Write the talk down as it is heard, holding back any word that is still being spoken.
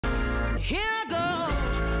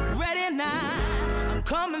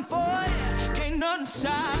coming for you. Can't nothing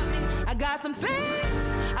stop me. I got some things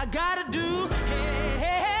I gotta do. Hey,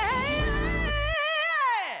 hey, hey,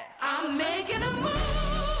 hey. I'm making a move.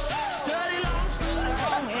 Study long, study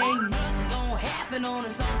wrong. Ain't nothing gonna happen on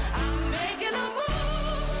its own. I'm making a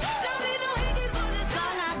move. Don't need no hickeys for this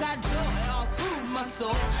song. I got joy all through my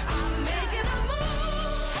soul. I'm making a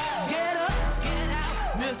move. Get up, get out.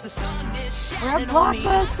 Mr. Sun is shining on me.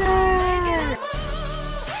 Blockbuster!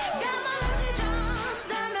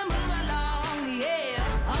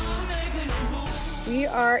 We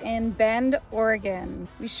are in Bend, Oregon.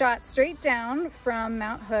 We shot straight down from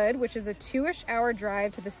Mount Hood, which is a 2-ish hour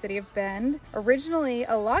drive to the city of Bend. Originally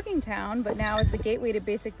a logging town, but now is the gateway to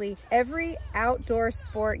basically every outdoor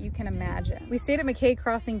sport you can imagine. We stayed at McKay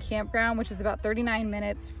Crossing Campground, which is about 39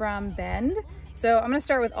 minutes from Bend. So I'm gonna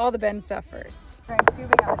start with all the Bend stuff first. We're tubing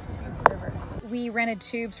on the Deschutes River. We rented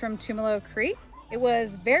tubes from Tumalo Creek. It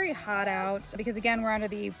was very hot out because again, we're under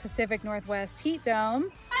the Pacific Northwest heat dome.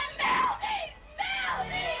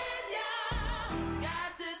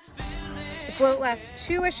 The float lasts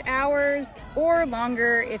 2-ish hours or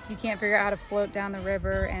longer if you can't figure out how to float down the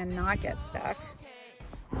river and not get stuck.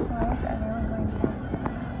 Caitlin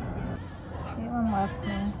left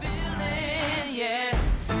me.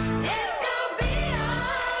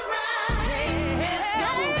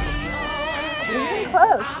 Really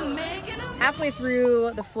close. Halfway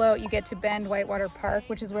through the float, you get to Bend Whitewater Park,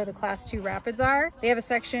 which is where the Class 2 rapids are. They have a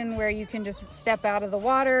section where you can just step out of the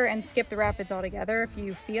water and skip the rapids altogether if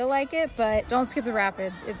you feel like it, but don't skip the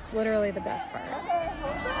rapids. It's literally the best part.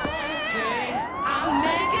 I'm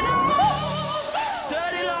making a move.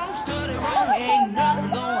 Study long, study wrong. Ain't nothing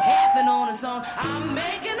gonna happen on its own. I'm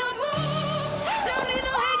making a move. Don't need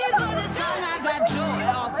no hickeys for this song. I got joy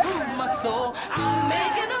all through my soul. I'm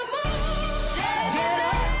making a move.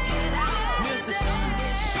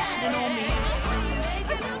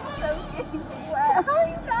 Oh,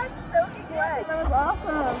 you got soaking wet. That was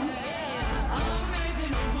awesome.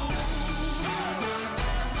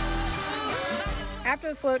 After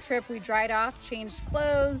the float trip, we dried off, changed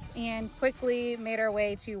clothes, and quickly made our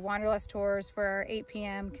way to Wanderlust Tours for our 8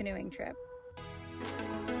 p.m. canoeing trip.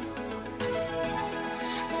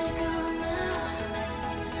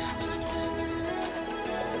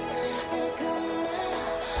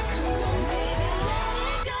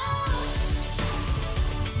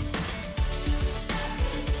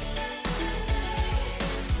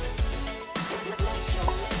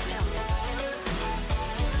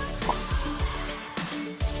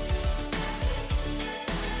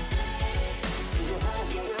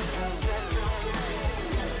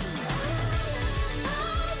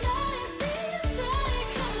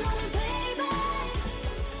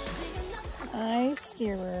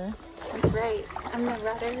 Steerer. That's right. I'm the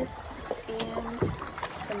rudder and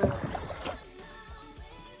the motor.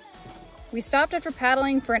 We stopped after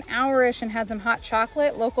paddling for an hour-ish and had some hot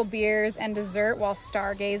chocolate, local beers, and dessert while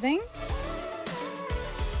stargazing.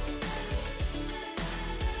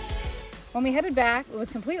 When we headed back, it was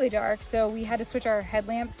completely dark, so we had to switch our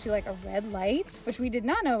headlamps to like a red light, which we did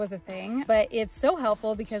not know was a thing, but it's so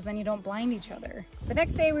helpful because then you don't blind each other. The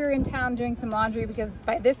next day we were in town doing some laundry because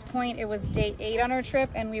by this point it was day 8 on our trip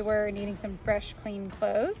and we were needing some fresh, clean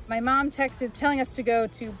clothes. My mom texted telling us to go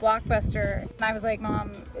to Blockbuster and I was like,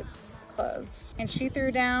 Mom, it's closed. And she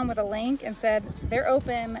threw down with a link and said, they're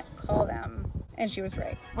open, call them. And she was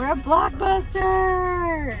right. We're at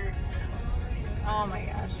Blockbuster! Oh my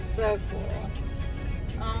gosh, so cool.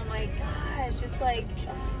 Oh my gosh, it's like,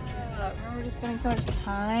 remember just spending so much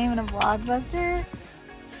time in a Blockbuster?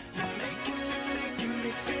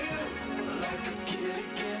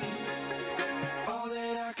 All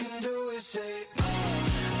that I can do is say,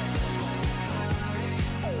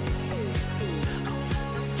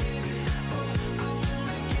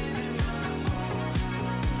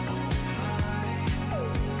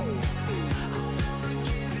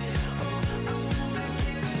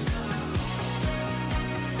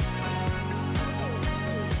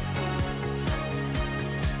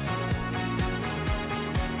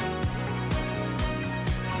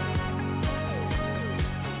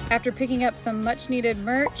 after picking up some much needed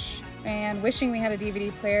merch and wishing we had a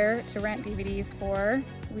DVD player to rent DVDs for,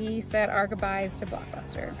 we said our goodbyes to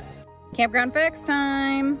Blockbuster. Campground facts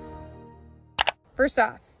time! First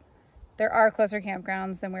off, there are closer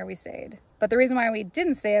campgrounds than where we stayed. But the reason why we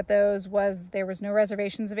didn't stay at those was there was no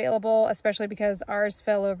reservations available, especially because ours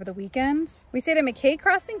fell over the weekend. We stayed at McKay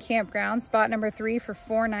Crossing Campground, spot number 3 for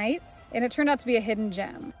 4 nights, and it turned out to be a hidden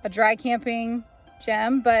gem. A dry camping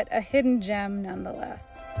gem, but a hidden gem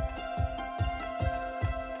nonetheless.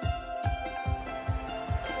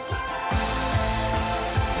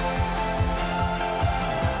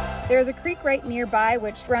 There's a creek right nearby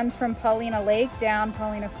which runs from Paulina Lake down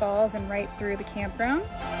Paulina Falls and right through the campground.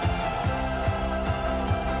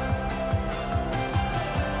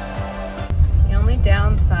 The only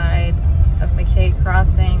downside of McKay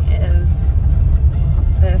Crossing is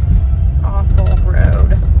this awful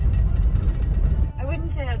road. I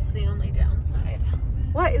wouldn't say that's the only downside.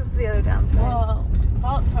 What is the other downside? Well,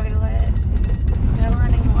 vault toilet, no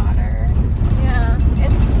running water. Yeah.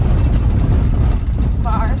 It's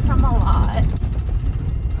far from a lot.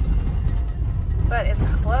 But it's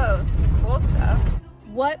close to cool stuff.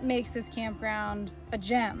 What makes this campground a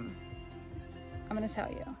gem? I'm gonna tell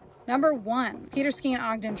you. Number 1, Peter Skene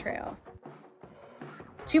Ogden Trail.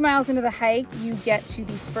 2 miles into the hike, you get to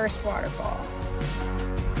the first waterfall.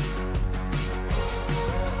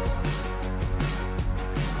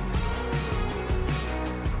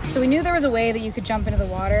 So we knew there was a way that you could jump into the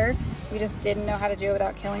water. We just didn't know how to do it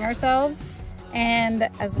without killing ourselves. And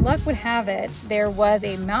as luck would have it, there was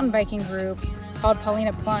a mountain biking group called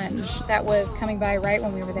Paulina Plunge that was coming by right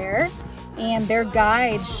when we were there. And their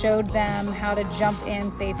guide showed them how to jump in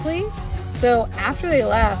safely. So after they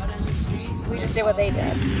left, we just did what they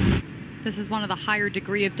did. This is one of the higher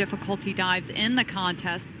degree of difficulty dives in the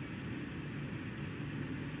contest.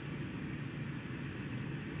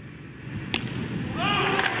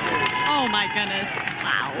 Oh my goodness,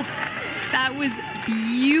 wow. That was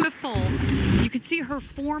beautiful. You could see her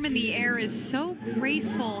form in the air is so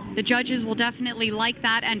graceful. The judges will definitely like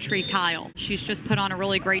that entry, Kyle. She's just put on a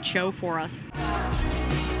really great show for us.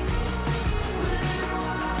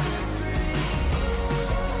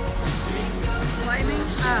 Climbing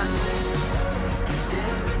up.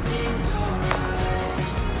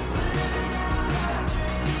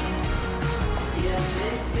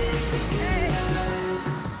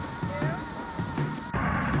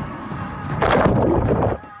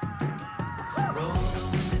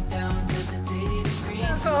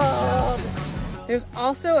 There's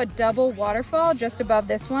also a double waterfall just above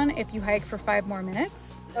this one if you hike for 5 more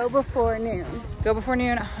minutes. Go before noon. Go before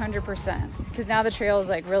noon 100%, because now the trail is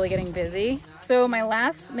like really getting busy. So my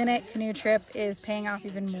last minute canoe trip is paying off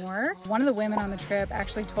even more. One of the women on the trip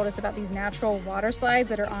actually told us about these natural water slides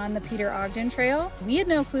that are on the Peter Ogden Trail. We had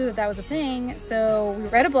no clue that that was a thing, so we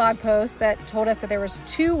read a blog post that told us that there was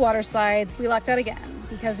 2 water slides. We lucked out again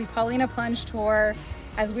because the Paulina Plunge Tour,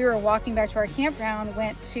 as we were walking back to our campground,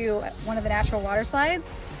 went to one of the natural water slides.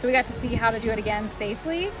 So we got to see how to do it again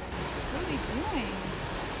safely. What are we doing?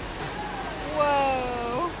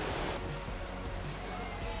 Whoa.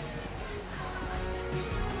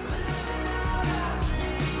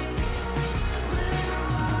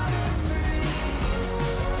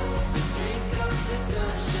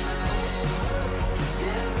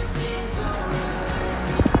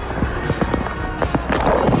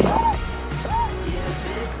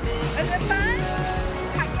 Is it fun?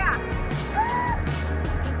 Yeah.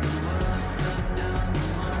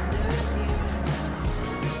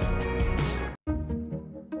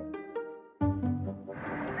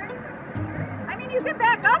 I mean, you can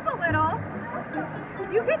back up a little.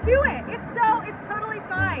 You can do it. It's totally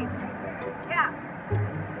fine. Yeah.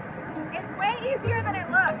 It's way easier than it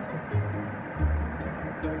looks.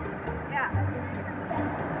 Yeah.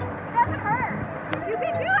 It doesn't hurt. You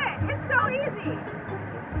can do it. It's so easy.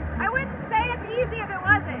 I wouldn't say it's easy if it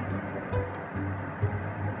wasn't.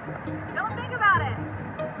 Don't think about it.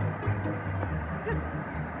 Just...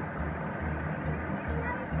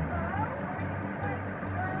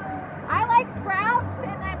 I like crouched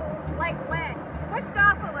and then like went. Pushed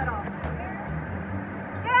off a little.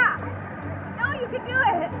 Yeah. No, you can do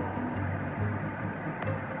it.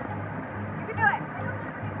 You can do it.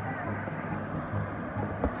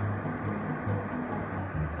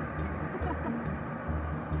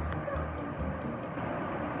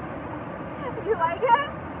 You like it?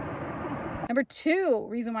 Number 2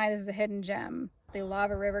 reason why this is a hidden gem, the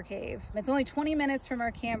Lava River Cave. It's only 20 minutes from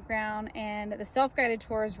our campground, and the self-guided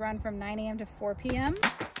tours run from 9 a.m. to 4 p.m.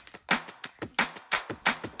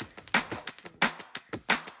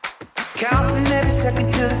 Counting every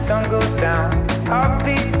second till the sun goes down.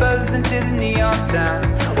 Heartbeats buzzing to the neon sound.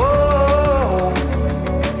 Whoa,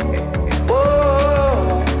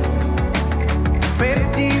 whoa.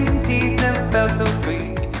 Ripped jeans and tees never felt so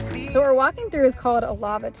free. So what we're walking through is called a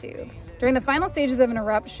lava tube. During the final stages of an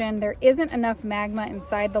eruption, there isn't enough magma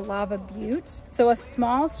inside the lava butte, so a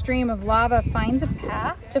small stream of lava finds a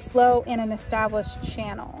path to flow in an established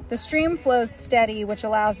channel. The stream flows steady, which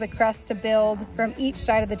allows the crust to build from each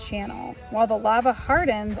side of the channel, while the lava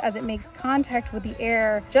hardens as it makes contact with the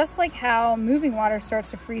air, just like how moving water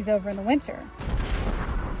starts to freeze over in the winter.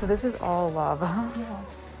 So this is all lava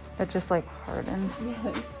that just like hardened.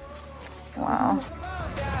 Yes. Wow.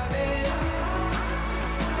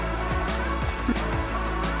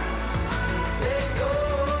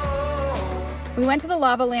 We went to the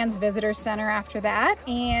Lava Lands Visitor Center after that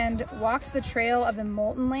and walked the trail of the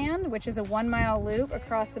Molten Land, which is a 1-mile loop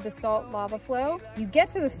across the basalt lava flow. You get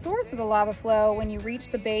to the source of the lava flow when you reach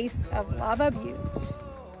the base of Lava Butte.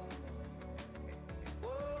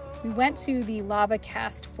 We went to the lava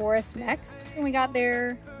cast forest next. When we got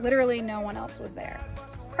there, literally no one else was there.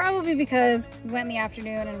 Probably because we went in the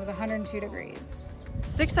afternoon and it was 102 degrees.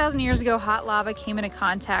 6,000 years ago, hot lava came into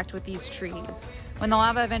contact with these trees. When the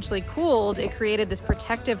lava eventually cooled, it created this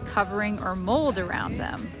protective covering or mold around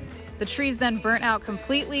them. The trees then burnt out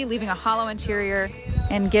completely, leaving a hollow interior,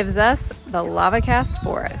 and gives us the lava cast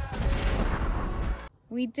forest.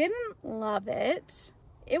 We didn't love it.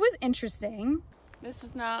 It was interesting. This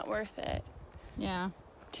was not worth it. Yeah.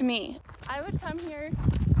 To me. I would come here,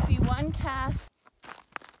 see one cast,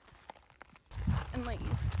 and leave.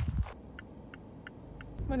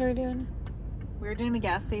 What are we doing? We were doing the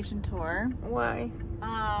gas station tour. Why?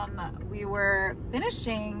 We were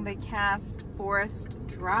finishing the cast forest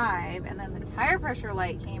drive and then the tire pressure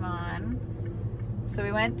light came on. So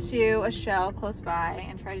we went to a Shell close by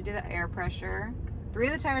and tried to do the air pressure. 3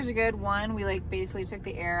 of the tires are good. 1 we like basically took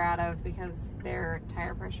the air out of because their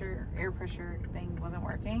air pressure thing wasn't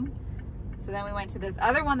working. So then we went to this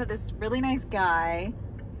other one that this really nice guy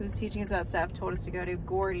who's teaching us about stuff told us to go to.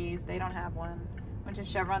 Gordy's, they don't have one. Went to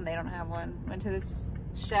Chevron, they don't have one. Went to this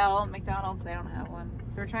Shell, McDonald's, they don't have one.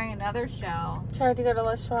 So we're trying another Shell. Tried to go to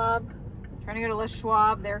Le Schwab. Trying to go to Le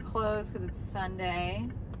Schwab, they're closed because it's Sunday.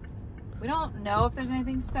 We don't know if there's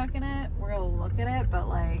anything stuck in it. We're gonna look at it, but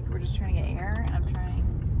like, we're just trying to get air and I'm trying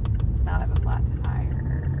to not have a flat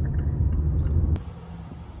tire.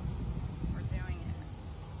 We're doing it.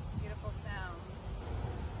 Beautiful sounds.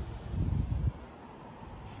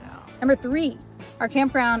 Shell. Number 3. Our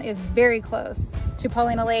campground is very close to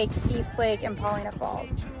Paulina Lake, East Lake, and Paulina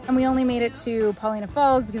Falls. And we only made it to Paulina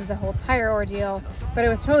Falls because of the whole tire ordeal, but it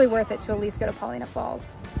was totally worth it to at least go to Paulina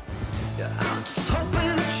Falls. Yeah, I'm just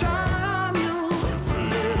hoping to charm you with a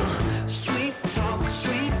little sweet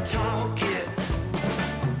talk, yeah.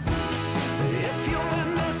 If you're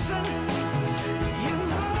missing, you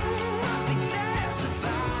know I'll be there to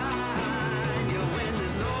find you when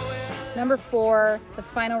there's nowhere. Number 4, the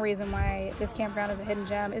final reason why this campground is a hidden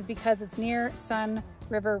gem is because it's near Sun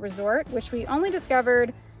River Resort, which we only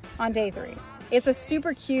discovered on day 3. It's a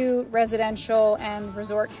super cute residential and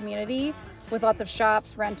resort community with lots of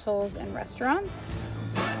shops, rentals, and restaurants.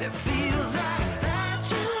 But it feels like that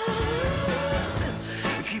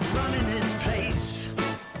just keep running in place.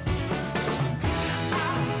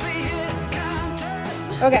 I'll be here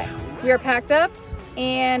counting. Okay, we are packed up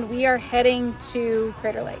and we are heading to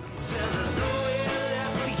Crater Lake. There's nowhere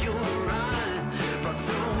left for you to run, but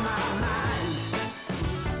through my mind.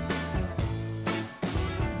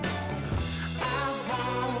 I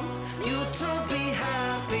want you to be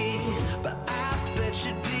happy, but I bet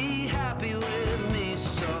you'd be happy with me,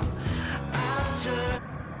 so I'll just...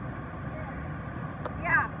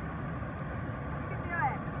 Yeah, you can do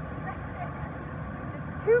it.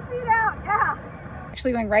 Just 2 feet out, yeah.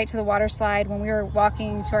 Actually going right to the water slide when we were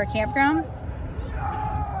walking to our campground.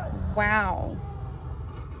 Wow.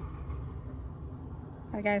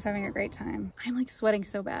 That guy's having a great time. I'm like sweating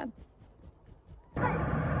so bad. Shoes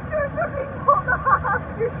are being pulled off.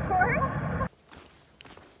 You're short?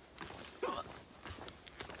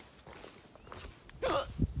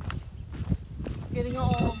 Getting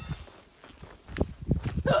old.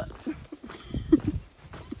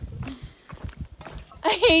 I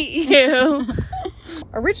hate you.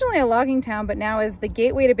 Originally a logging town, but now is the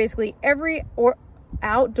gateway to basically every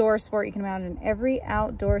outdoor sport you can imagine. Every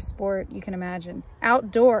outdoor sport you can imagine.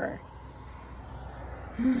 Outdoor.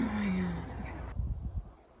 Oh my God. Okay.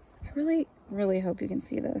 I really hope you can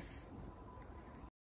see this.